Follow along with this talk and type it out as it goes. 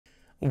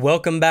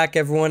Welcome back,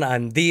 everyone.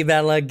 I'm the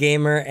Battle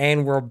Gamer,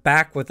 and we're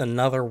back with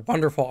another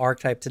wonderful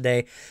archetype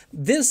today.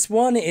 This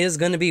one is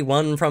going to be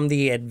one from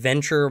the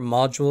adventure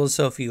modules,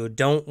 so if you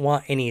don't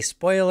want any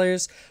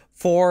spoilers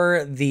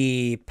for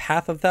the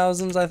Path of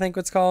Thousands, I think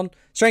it's called.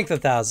 Strength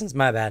of Thousands,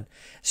 my bad.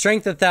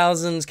 Strength of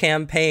Thousands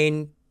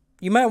campaign,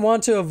 you might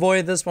want to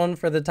avoid this one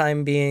for the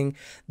time being,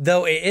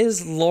 though it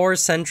is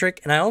lore-centric,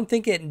 and I don't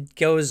think it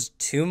goes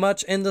too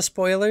much into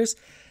spoilers.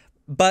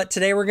 But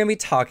today we're going to be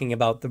talking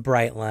about the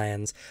Bright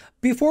Lions.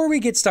 Before we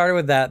get started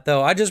with that,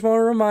 though, I just want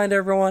to remind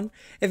everyone,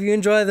 if you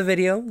enjoy the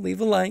video, leave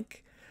a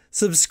like.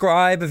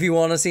 Subscribe if you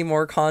want to see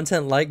more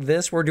content like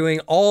this. We're doing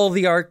all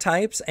the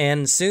archetypes,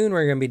 and soon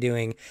we're going to be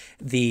doing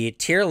the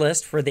tier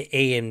list for the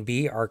A and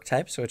B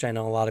archetypes, which I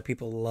know a lot of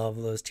people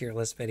love those tier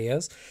list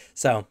videos.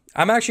 So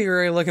I'm actually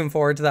really looking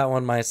forward to that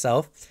one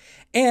myself.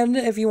 And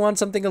if you want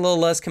something a little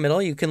less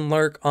committal, you can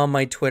lurk on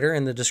my Twitter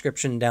in the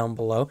description down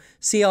below.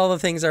 See all the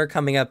things that are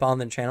coming up on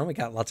the channel. We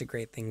got lots of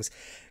great things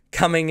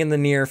coming in the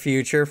near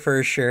future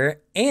for sure.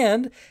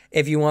 And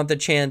if you want the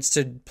chance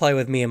to play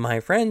with me and my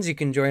friends, you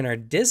can join our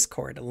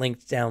Discord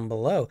linked down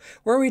below,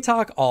 where we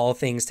talk all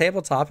things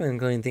tabletop,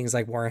 including things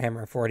like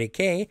Warhammer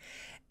 40k.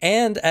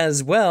 And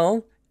as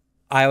well,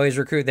 I always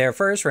recruit there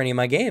first for any of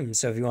my games.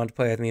 So if you want to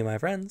play with me and my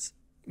friends,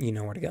 you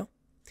know where to go.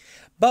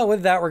 But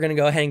with that, we're going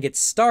to go ahead and get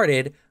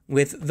started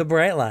with the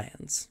Bright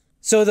Lions.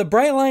 So the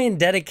Bright Lion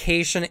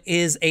dedication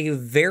is a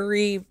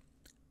very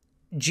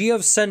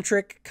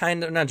geocentric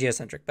kind of, not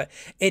geocentric, but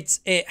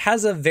it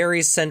has a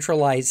very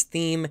centralized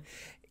theme.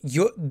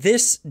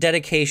 This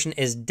dedication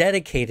is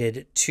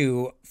dedicated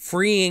to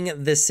freeing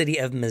the city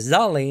of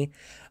Mizali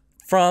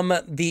from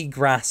the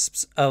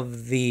grasps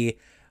of the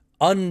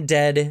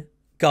undead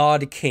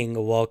God King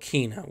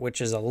Walkina,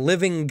 which is a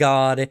living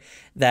god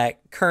that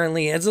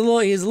currently he's a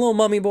little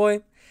mummy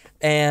boy,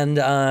 and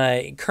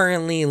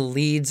currently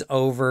leads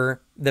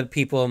over the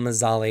people of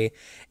Mizali.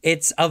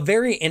 It's a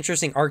very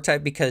interesting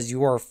archetype because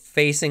you are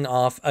facing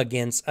off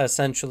against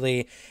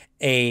essentially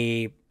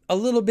a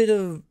little bit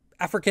of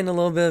African, a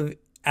little bit of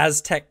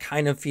Aztec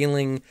kind of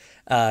feeling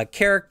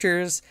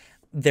characters.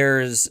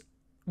 There's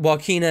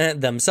Walkina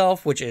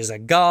themselves, which is a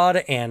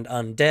god and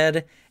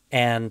undead,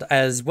 and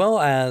as well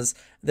as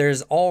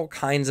there's all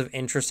kinds of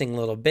interesting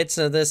little bits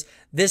of this.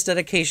 This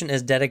dedication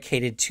is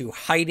dedicated to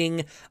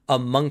hiding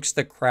amongst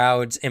the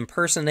crowds,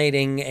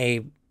 impersonating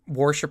a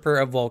worshiper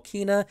of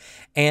Walkina,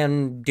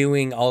 and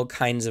doing all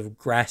kinds of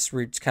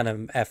grassroots kind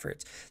of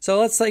efforts. So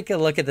let's take a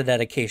look at the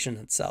dedication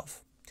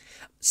itself.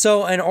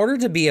 So in order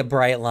to be a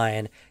Bright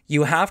Lion,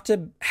 you have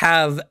to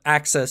have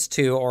access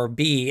to or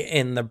be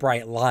in the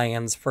Bright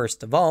Lions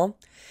first of all,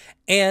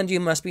 and you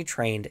must be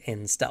trained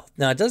in stealth.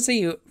 Now it does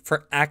say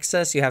for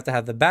access you have to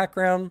have the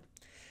background.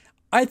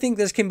 I think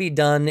this can be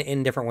done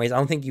in different ways. I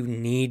don't think you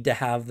need to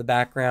have the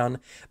background,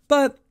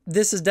 but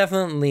this is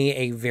definitely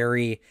a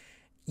very,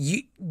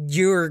 if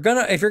you're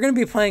gonna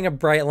be playing a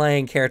Bright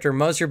Lion character,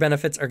 most of your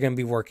benefits are gonna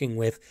be working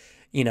with,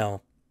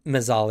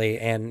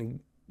 Mizali and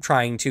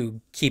trying to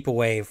keep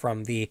away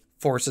from the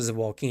forces of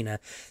Walkina.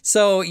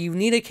 So you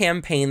need a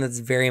campaign that's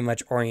very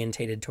much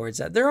orientated towards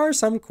that. There are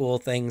some cool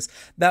things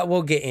that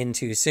we'll get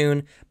into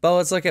soon, but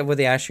let's look at what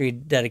the actual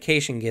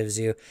dedication gives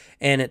you.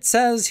 And it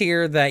says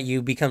here that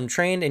you become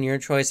trained in your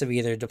choice of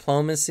either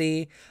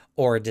diplomacy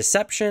or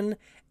deception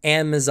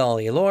and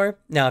Mizali lore.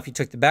 Now, if you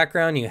took the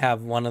background, you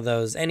have one of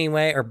those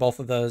anyway, or both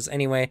of those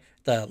anyway,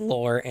 the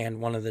lore and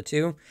one of the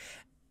two.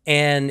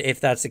 And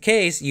if that's the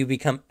case, you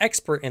become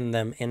expert in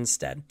them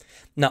instead.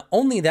 Not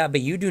only that,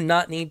 but you do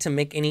not need to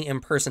make any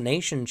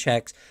impersonation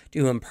checks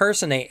to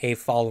impersonate a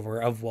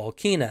follower of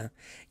Walkina.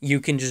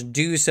 You can just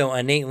do so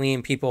innately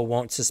and people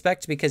won't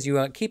suspect because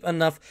you keep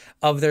enough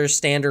of their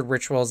standard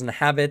rituals and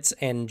habits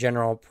and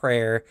general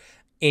prayer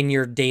in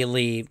your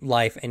daily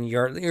life, and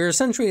you're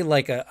essentially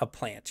like a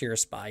plant. You're a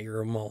spy.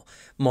 You're a mole,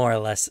 more or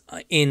less,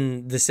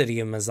 in the city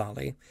of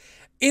Mizali.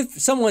 If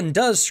someone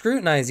does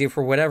scrutinize you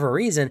for whatever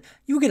reason,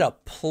 you get a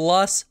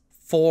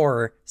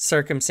 +4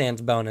 circumstance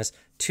bonus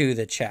to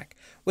the check,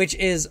 which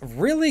is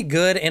really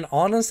good and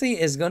honestly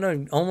is going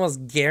to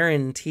almost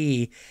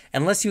guarantee,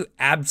 unless you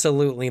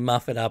absolutely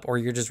muff it up or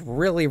you're just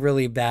really,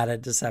 really bad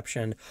at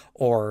deception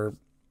or,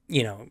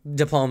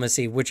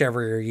 diplomacy,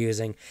 whichever you're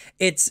using,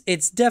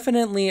 it's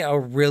definitely a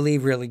really,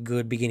 really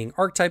good beginning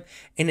archetype,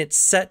 and it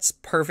sets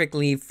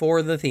perfectly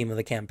for the theme of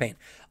the campaign.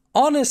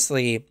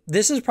 Honestly,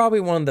 this is probably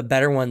one of the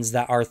better ones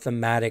that are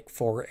thematic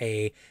for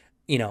a,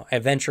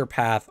 adventure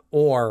path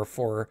or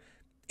for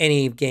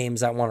any games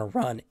that want to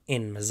run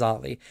in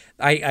Mizali.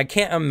 I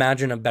can't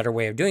imagine a better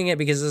way of doing it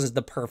because this is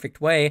the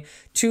perfect way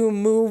to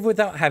move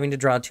without having to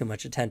draw too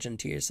much attention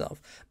to yourself.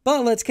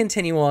 But let's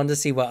continue on to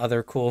see what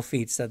other cool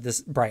feats that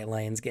this Bright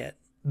Lions get.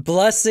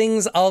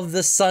 Blessings of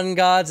the Sun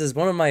Gods is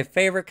one of my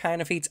favorite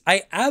kind of feats.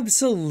 I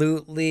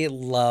absolutely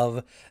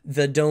love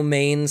the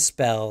domain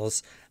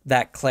spells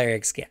that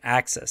clerics get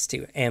access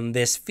to. And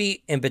this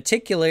feat in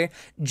particular,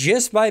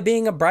 just by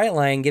being a Bright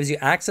Lion, gives you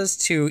access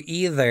to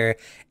either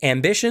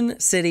ambition,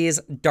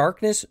 cities,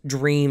 darkness,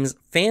 dreams,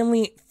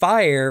 family,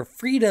 fire,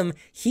 freedom,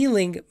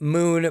 healing,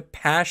 moon,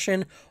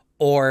 passion,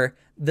 or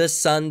the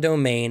Sun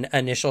Domain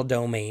initial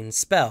domain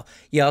spell.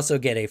 You also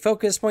get a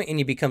focus point, and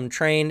you become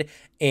trained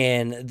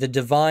in the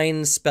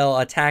divine spell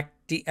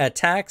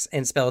attacks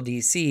and spell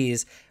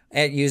DCs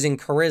at using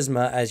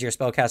charisma as your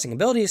spellcasting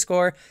ability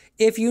score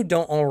if you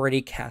don't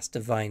already cast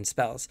divine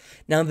spells.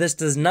 Now, this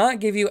does not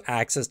give you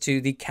access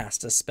to the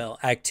cast a spell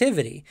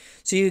activity,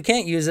 so you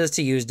can't use this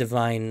to use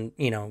divine,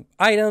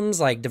 items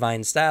like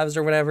divine staves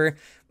or whatever,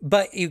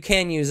 but you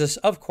can use this,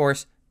 of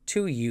course,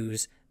 to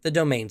use the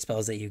domain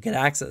spells that you get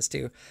access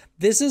to.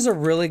 This is a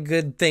really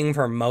good thing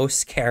for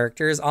most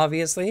characters,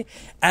 obviously,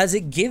 as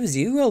it gives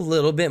you a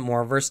little bit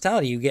more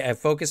versatility. You get a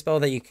focus spell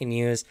that you can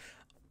use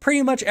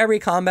pretty much every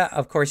combat.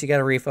 Of course, you got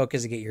to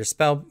refocus to get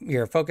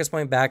your focus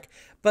point back,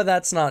 but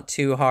that's not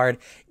too hard.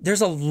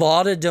 There's a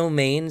lot of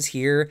domains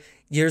here.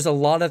 There's a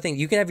lot of things.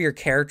 You can have your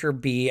character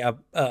be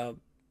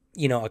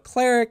a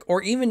cleric,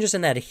 or even just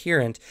an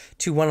adherent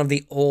to one of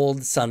the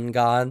old sun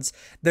gods.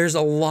 There's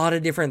a lot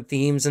of different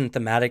themes and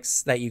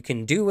thematics that you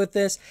can do with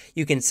this.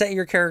 You can set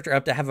your character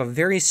up to have a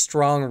very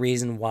strong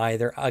reason why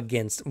they're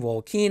against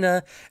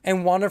Volkina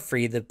and want to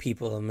free the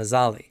people of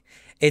Mazzali.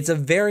 It's a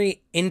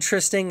very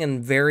interesting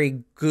and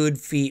very good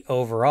feat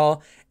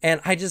overall,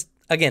 and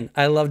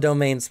I love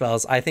domain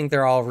spells. I think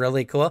they're all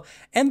really cool,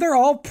 and they're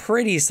all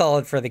pretty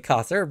solid for the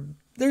cost.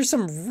 There's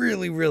some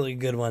really, really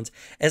good ones,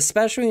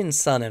 especially in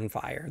Sun and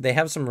Fire. They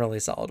have some really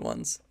solid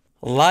ones.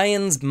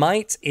 Lion's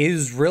Might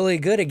is really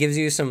good. It gives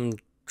you some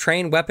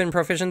trained weapon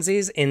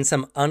proficiencies in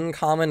some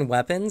uncommon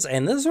weapons,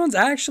 and this one's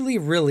actually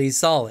really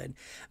solid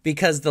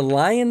because the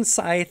Lion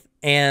Scythe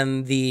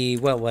and the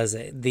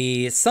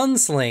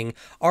Sunsling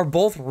are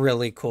both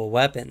really cool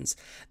weapons.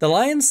 The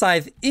Lion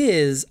Scythe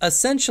is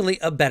essentially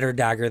a better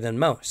dagger than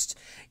most.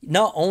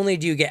 Not only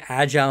do you get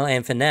agile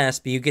and finesse,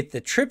 but you get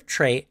the trip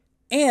trait,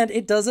 and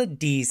it does a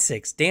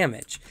d6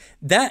 damage.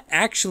 That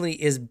actually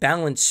is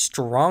balanced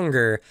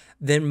stronger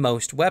than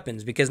most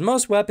weapons, because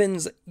most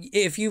weapons,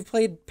 if you've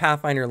played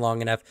Pathfinder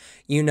long enough,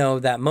 you know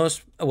that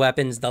most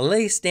weapons, the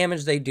less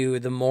damage they do,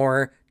 the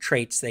more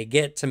traits they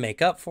get to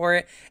make up for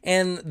it,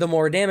 and the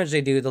more damage they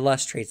do, the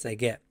less traits they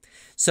get.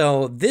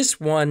 So this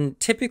one,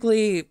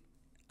 typically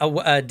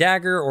a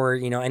dagger or,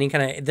 any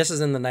kind of, this is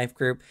in the knife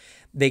group,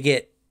 they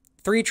get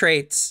 3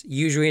 traits.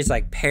 Usually it's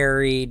like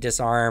parry,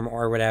 disarm,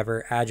 or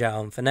whatever,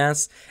 agile and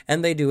finesse,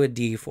 and they do a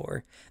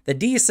d4. The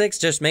d6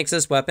 just makes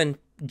this weapon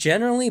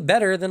generally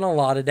better than a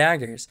lot of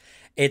daggers.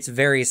 It's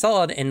very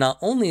solid, and not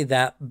only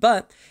that,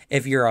 but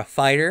if you're a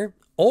fighter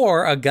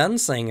or a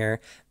gunslinger,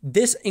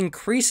 this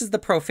increases the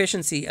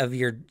proficiency of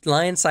your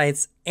lion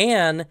scythes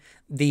and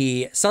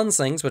the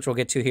sunslings, which we'll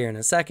get to here in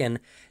a second,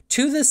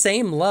 to the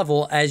same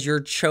level as your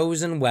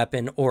chosen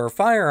weapon or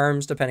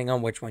firearms, depending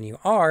on which one you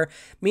are,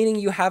 meaning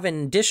you have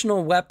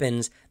additional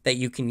weapons that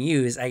you can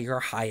use at your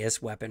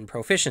highest weapon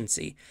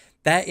proficiency.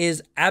 That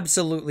is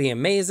absolutely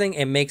amazing.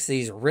 It makes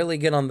these really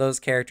good on those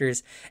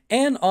characters.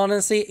 And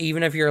honestly,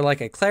 even if you're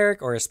like a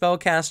cleric or a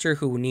spellcaster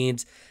who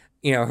needs,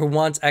 who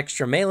wants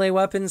extra melee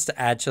weapons to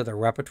add to their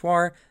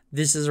repertoire,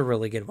 this is a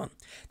really good one.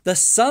 The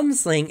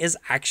Sunsling is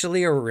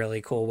actually a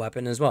really cool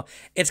weapon as well.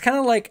 It's kind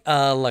of like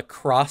a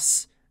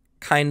lacrosse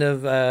kind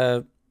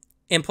of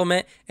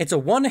implement. It's a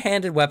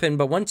one-handed weapon,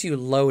 but once you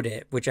load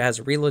it, which has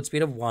a reload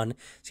speed of 1,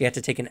 so you have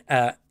to take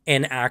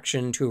an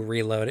action to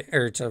reload it,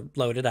 or to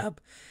load it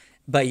up.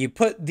 But you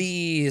put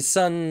the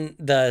sun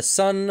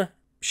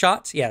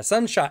shot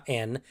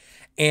in,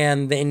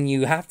 and then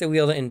you have to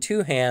wield it in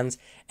 2 hands,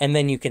 and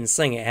then you can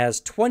sling it. It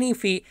has 20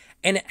 feet,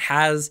 and it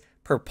has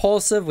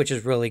propulsive, which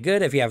is really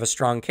good if you have a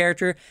strong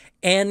character,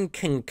 and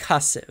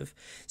concussive.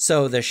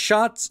 So the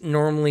shots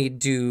normally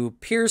do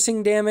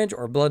piercing damage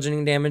or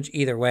bludgeoning damage.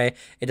 Either way,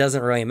 it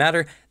doesn't really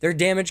matter. Their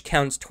damage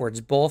counts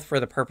towards both for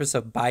the purpose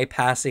of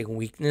bypassing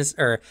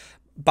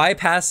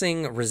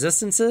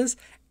resistances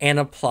and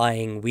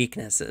applying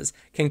weaknesses.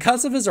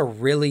 Concussive is a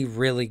really,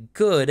 really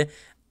good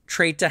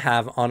trait to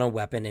have on a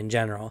weapon in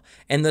general.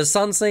 And the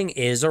Sunsling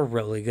is a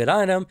really good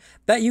item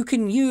that you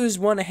can use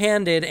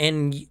one-handed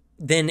and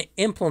then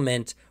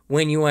implement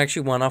when you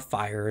actually want to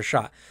fire a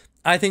shot.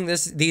 I think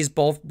these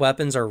both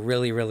weapons are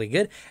really, really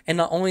good. And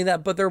not only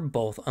that, but they're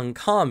both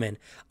uncommon.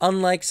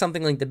 Unlike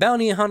something like the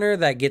Bounty Hunter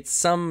that gets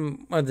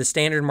some of the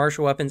standard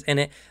martial weapons in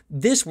it,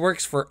 this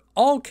works for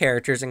all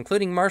characters,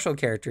 including martial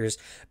characters,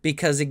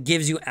 because it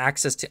gives you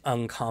access to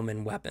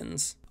uncommon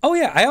weapons. Oh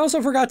yeah, I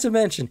also forgot to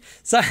mention,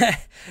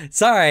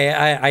 sorry,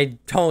 I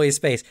totally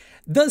spaced.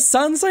 The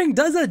Sunsling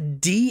does a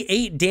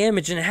D8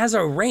 damage and it has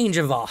a range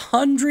of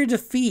 100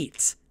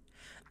 feet.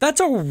 That's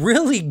a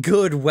really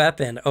good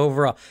weapon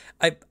overall.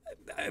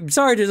 I'm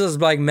sorry to just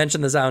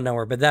mention this out of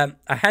nowhere, but that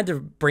I had to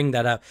bring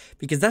that up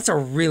because that's a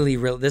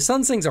the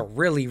Sunsling's a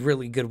really,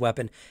 really good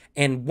weapon,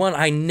 and one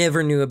I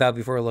never knew about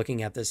before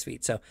looking at this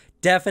feat. So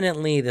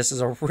definitely this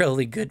is a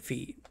really good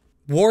feat.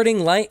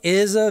 Warding Light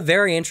is a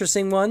very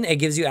interesting one. It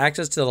gives you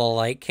access to the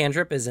light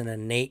cantrip as an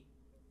innate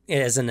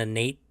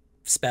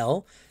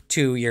spell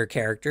to your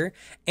character.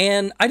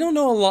 And I don't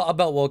know a lot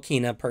about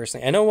Volkina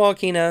personally. I know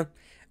Volkina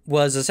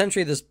was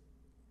essentially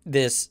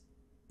this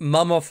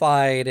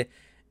mummified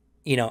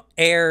you know,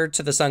 heir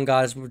to the sun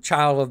gods,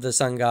 child of the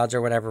sun gods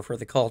or whatever for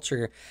the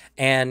culture,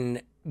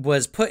 and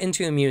was put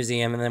into a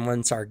museum. And then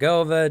when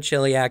Sargova,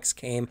 Chiliax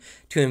came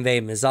to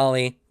invade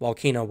Mizali,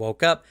 Volcano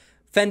woke up,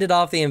 fended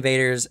off the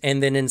invaders,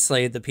 and then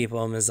enslaved the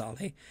people of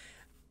Mizali.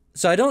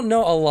 So I don't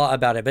know a lot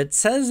about it, but it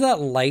says that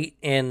light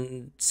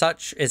and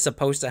such is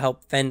supposed to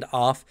help fend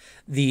off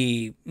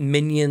the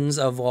minions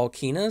of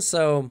Volcana.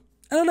 So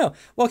I don't know.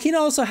 Volcana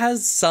also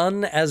has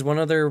sun as one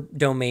of their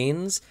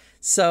domains.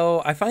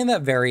 So I find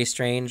that very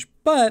strange,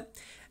 but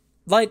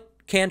light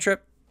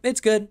cantrip,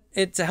 it's good.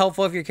 It's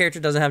helpful if your character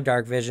doesn't have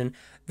dark vision.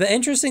 The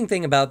interesting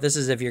thing about this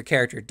is if your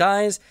character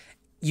dies,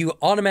 you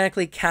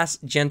automatically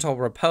cast Gentle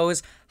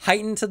Repose,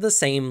 heightened to the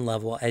same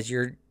level as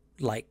your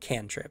light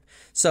cantrip.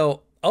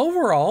 So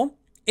overall,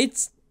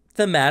 it's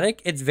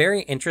thematic. It's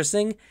very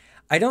interesting.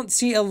 I don't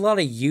see a lot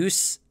of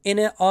use in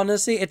it,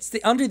 honestly. It's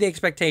under the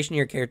expectation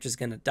your character's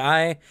going to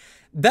die.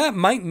 That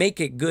might make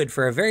it good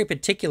for a very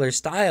particular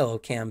style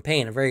of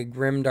campaign, a very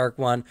grimdark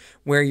one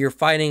where you're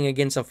fighting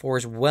against a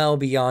force well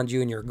beyond you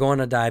and you're going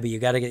to die, but you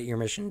got to get your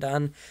mission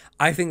done.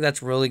 I think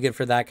that's really good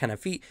for that kind of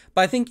feat.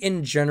 But I think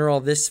in general,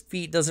 this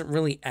feat doesn't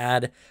really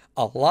add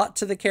a lot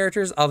to the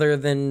characters other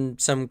than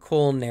some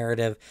cool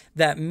narrative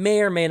that may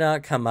or may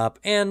not come up.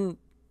 And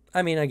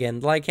I mean,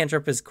 again, light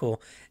cantrip is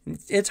cool.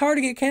 It's hard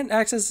to get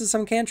access to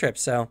some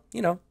cantrips, so,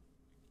 you know,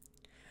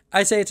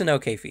 I say it's an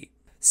okay feat.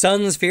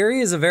 Sun's Fury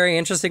is a very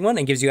interesting one.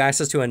 It gives you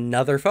access to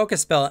another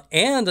focus spell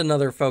and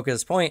another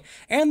focus point.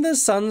 And the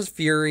Sun's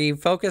Fury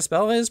focus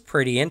spell is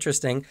pretty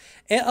interesting.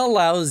 It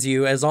allows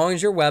you, as long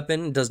as your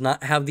weapon does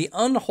not have the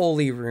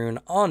Unholy rune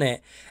on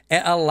it,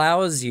 it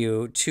allows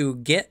you to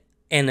get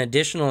an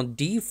additional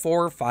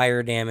D4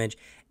 fire damage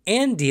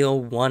and deal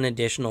 1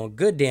 additional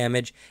good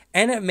damage.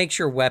 And it makes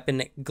your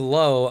weapon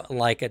glow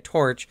like a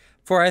torch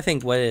for, I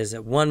think, what is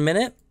it, 1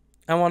 minute?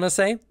 I want to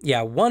say?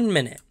 Yeah, 1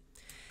 minute.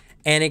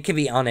 And it can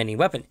be on any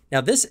weapon.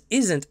 Now, this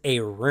isn't a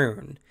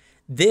rune.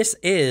 This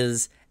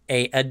is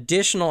a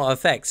additional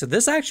effect. So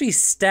this actually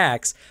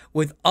stacks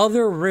with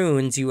other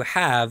runes you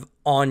have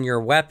on your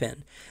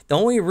weapon. The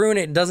only rune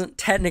it doesn't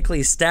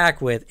technically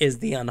stack with is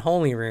the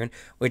Unholy rune,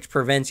 which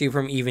prevents you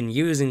from even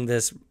using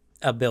this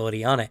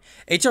ability on it.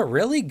 It's a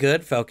really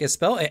good focus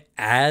spell. It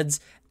adds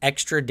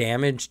extra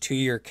damage to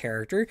your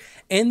character,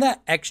 and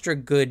that extra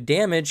good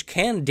damage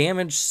can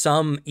damage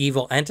some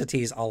evil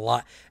entities a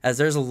lot, as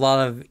there's a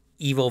lot of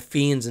evil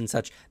fiends and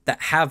such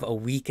that have a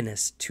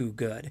weakness to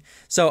good.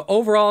 So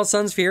overall,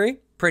 Sun's Fury,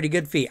 pretty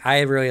good feat. I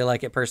really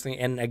like it personally.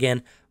 And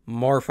again,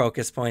 more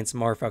focus points,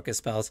 more focus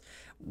spells.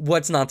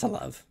 What's not to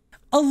love?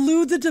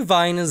 Elude the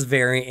Divine is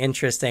very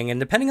interesting, and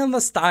depending on the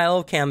style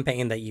of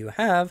campaign that you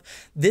have,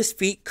 this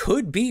feat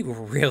could be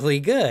really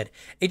good.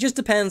 It just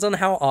depends on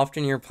how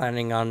often you're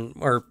planning on,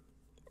 or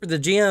the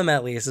GM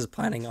at least is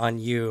planning on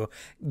you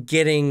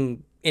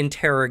getting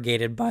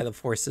interrogated by the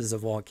forces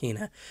of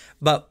Volcana.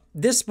 But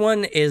this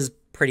one is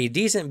pretty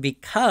decent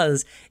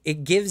because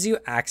it gives you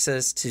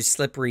access to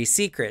slippery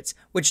secrets,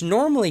 which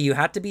normally you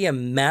have to be a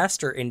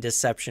master in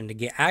deception to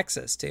get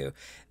access to.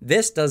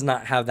 This does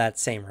not have that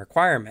same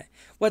requirement.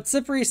 What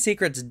slippery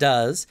secrets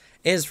does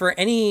is for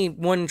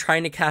anyone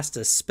trying to cast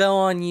a spell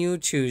on you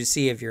to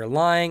see if you're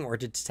lying or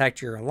to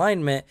detect your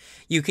alignment,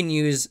 you can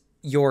use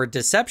your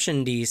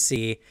deception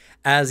DC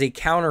as a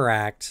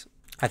counteract.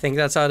 I think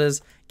that's how it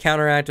is.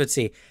 Counteract, let's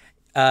see.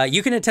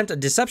 You can attempt a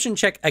deception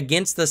check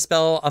against the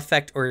spell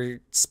effect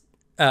or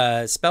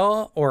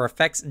spell or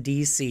effects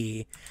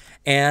DC,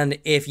 and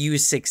if you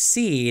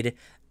succeed,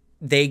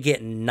 they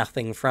get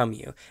nothing from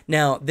you.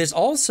 Now, this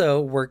also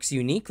works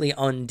uniquely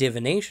on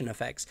divination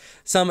effects.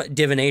 Some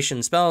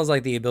divination spells,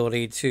 like the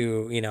ability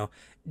to, you know,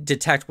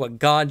 detect what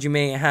god you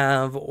may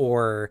have,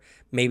 or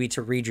maybe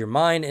to read your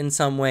mind in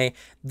some way.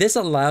 This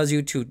allows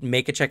you to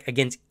make a check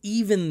against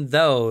even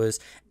those,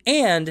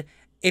 and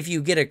if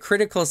you get a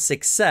critical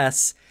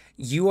success,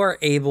 you are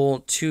able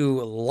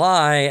to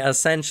lie,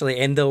 essentially,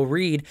 and they'll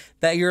read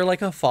that you're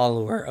like a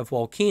follower of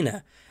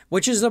Volcana,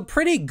 which is a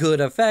pretty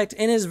good effect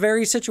and is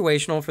very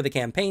situational for the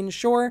campaign,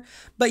 sure,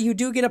 but you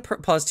do get a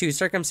 +2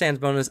 circumstance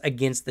bonus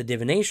against the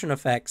divination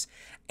effects,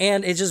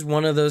 and it's just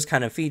one of those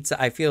kind of feats that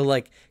I feel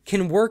like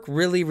can work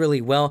really, really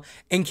well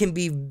and can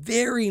be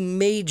very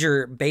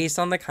major based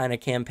on the kind of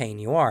campaign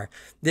you are.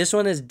 This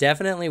one is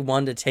definitely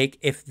one to take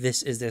if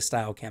this is the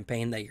style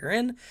campaign that you're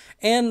in,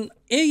 and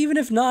even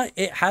if not,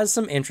 it has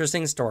some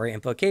interesting story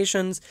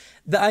implications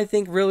that I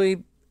think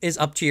really is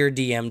up to your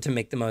DM to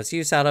make the most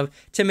use out of,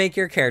 to make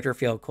your character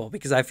feel cool,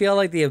 because I feel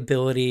like the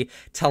ability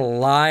to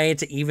lie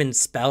to even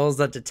spells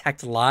that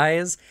detect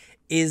lies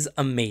is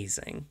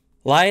amazing.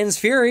 Lion's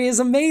Fury is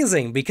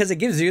amazing because it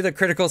gives you the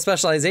critical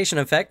specialization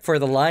effect for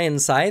the Lion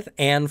Scythe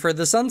and for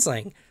the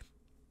Sunsling.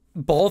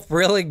 Both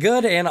really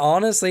good, and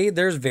honestly,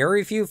 there's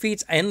very few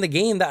feats in the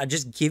game that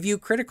just give you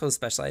critical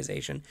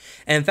specialization.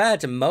 In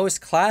fact,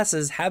 most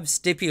classes have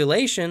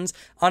stipulations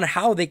on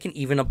how they can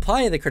even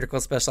apply the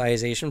critical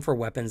specialization for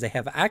weapons they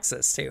have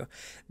access to.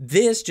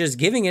 This, just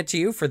giving it to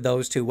you for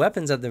those two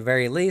weapons at the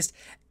very least,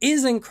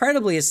 is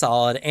incredibly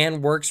solid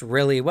and works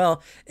really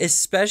well,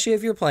 especially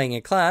if you're playing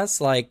a class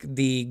like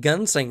the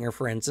Gunslinger,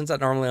 for instance, that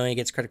normally only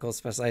gets critical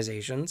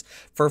specializations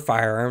for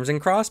firearms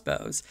and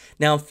crossbows.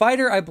 Now,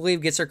 Fighter, I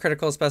believe, gets their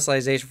critical specialization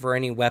for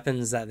any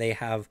weapons that they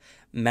have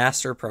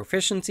master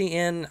proficiency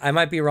in. I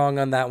might be wrong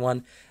on that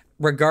one.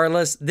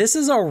 Regardless, this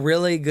is a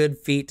really good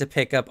feat to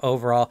pick up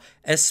overall,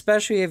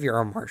 especially if you're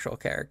a martial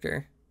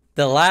character.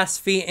 The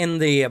last feat in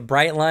the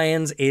Bright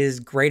Lions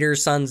is Greater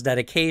Sun's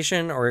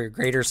Dedication, or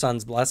Greater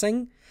Sun's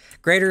Blessing.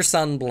 Greater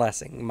Sun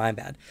Blessing, my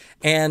bad.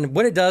 And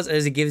what it does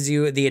is it gives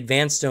you the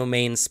Advanced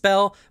Domain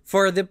spell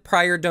for the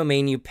prior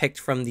domain you picked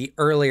from the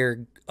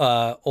earlier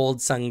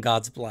Old Sun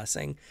God's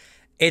Blessing.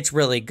 It's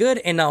really good,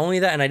 and not only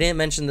that, and I didn't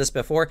mention this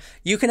before,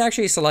 you can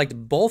actually select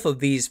both of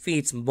these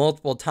feats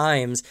multiple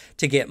times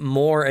to get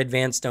more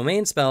advanced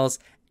domain spells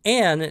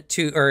and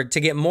to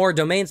get more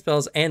domain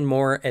spells and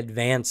more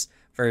advanced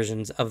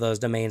versions of those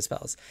domain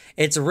spells.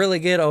 It's really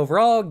good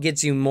overall,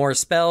 gets you more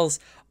spells.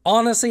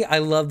 Honestly, I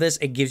love this.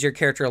 It gives your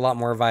character a lot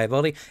more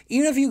viability.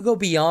 Even if you go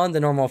beyond the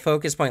normal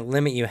focus point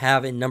limit you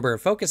have in number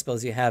of focus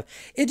spells you have,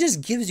 it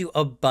just gives you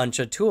a bunch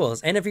of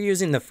tools. And if you're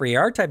using the free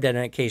R-type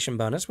dedication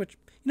bonus, which,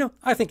 you know,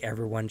 I think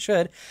everyone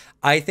should,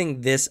 I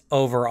think this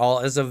overall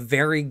is a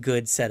very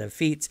good set of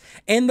feats.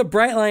 And the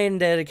Bright Lion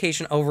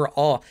dedication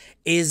overall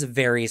is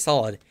very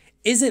solid.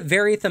 Is it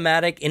very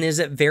thematic and is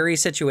it very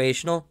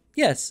situational?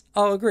 Yes,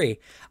 I'll agree.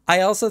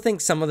 I also think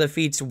some of the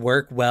feats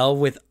work well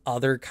with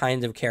other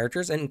kinds of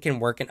characters and can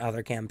work in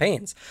other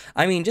campaigns.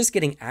 I mean, just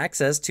getting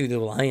access to the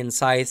Lion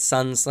Scythe,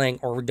 Sunsling,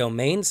 or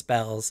domain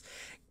spells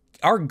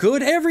are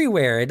good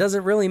everywhere. It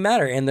doesn't really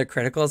matter. And the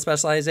critical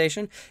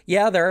specialization,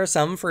 yeah, there are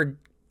some for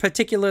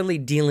particularly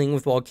dealing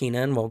with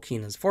Volkina and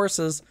Volkina's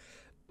forces,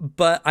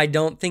 but I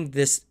don't think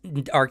this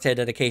archetype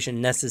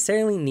dedication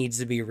necessarily needs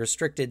to be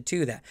restricted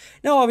to that.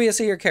 Now,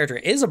 obviously, your character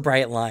is a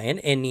Bright Lion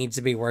and needs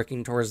to be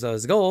working towards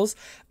those goals,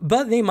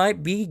 but they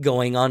might be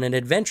going on an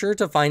adventure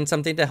to find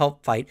something to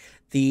help fight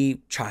the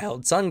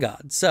child sun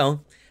god. So,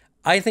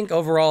 I think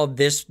overall,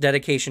 this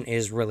dedication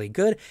is really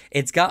good.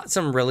 It's got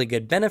some really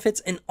good benefits,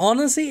 and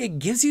honestly, it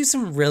gives you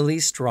some really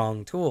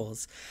strong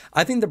tools.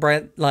 I think the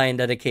Bright Lion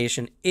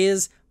dedication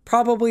is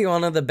probably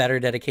one of the better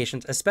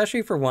dedications,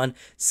 especially for one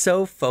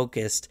so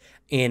focused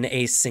in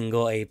a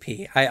single AP.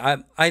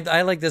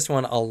 I like this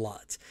one a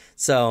lot.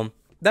 So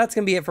that's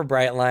going to be it for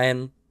Bright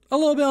Lion. A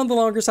little bit on the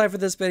longer side for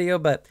this video,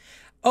 but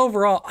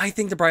overall, I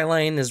think the Bright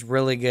Lion is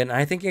really good, and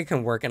I think it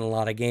can work in a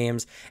lot of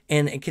games,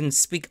 and it can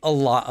speak a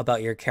lot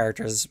about your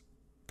character's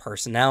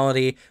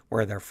personality,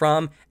 where they're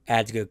from,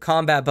 adds good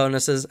combat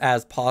bonuses,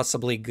 as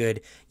possibly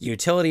good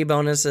utility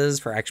bonuses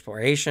for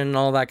exploration and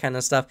all that kind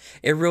of stuff.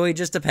 It really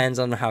just depends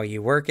on how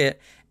you work it.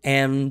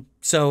 And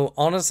so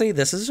honestly,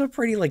 this is a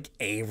pretty like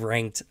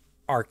A-ranked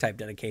archetype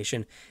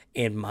dedication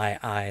in my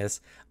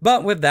eyes.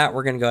 But with that,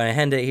 we're going to go ahead and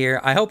end it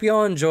here. I hope you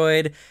all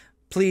enjoyed.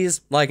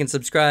 Please like and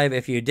subscribe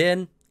if you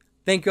did.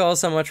 Thank you all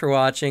so much for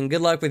watching.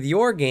 Good luck with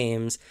your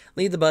games.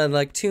 Leave the bad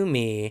luck to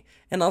me,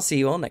 and I'll see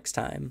you all next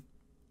time.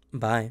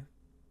 Bye.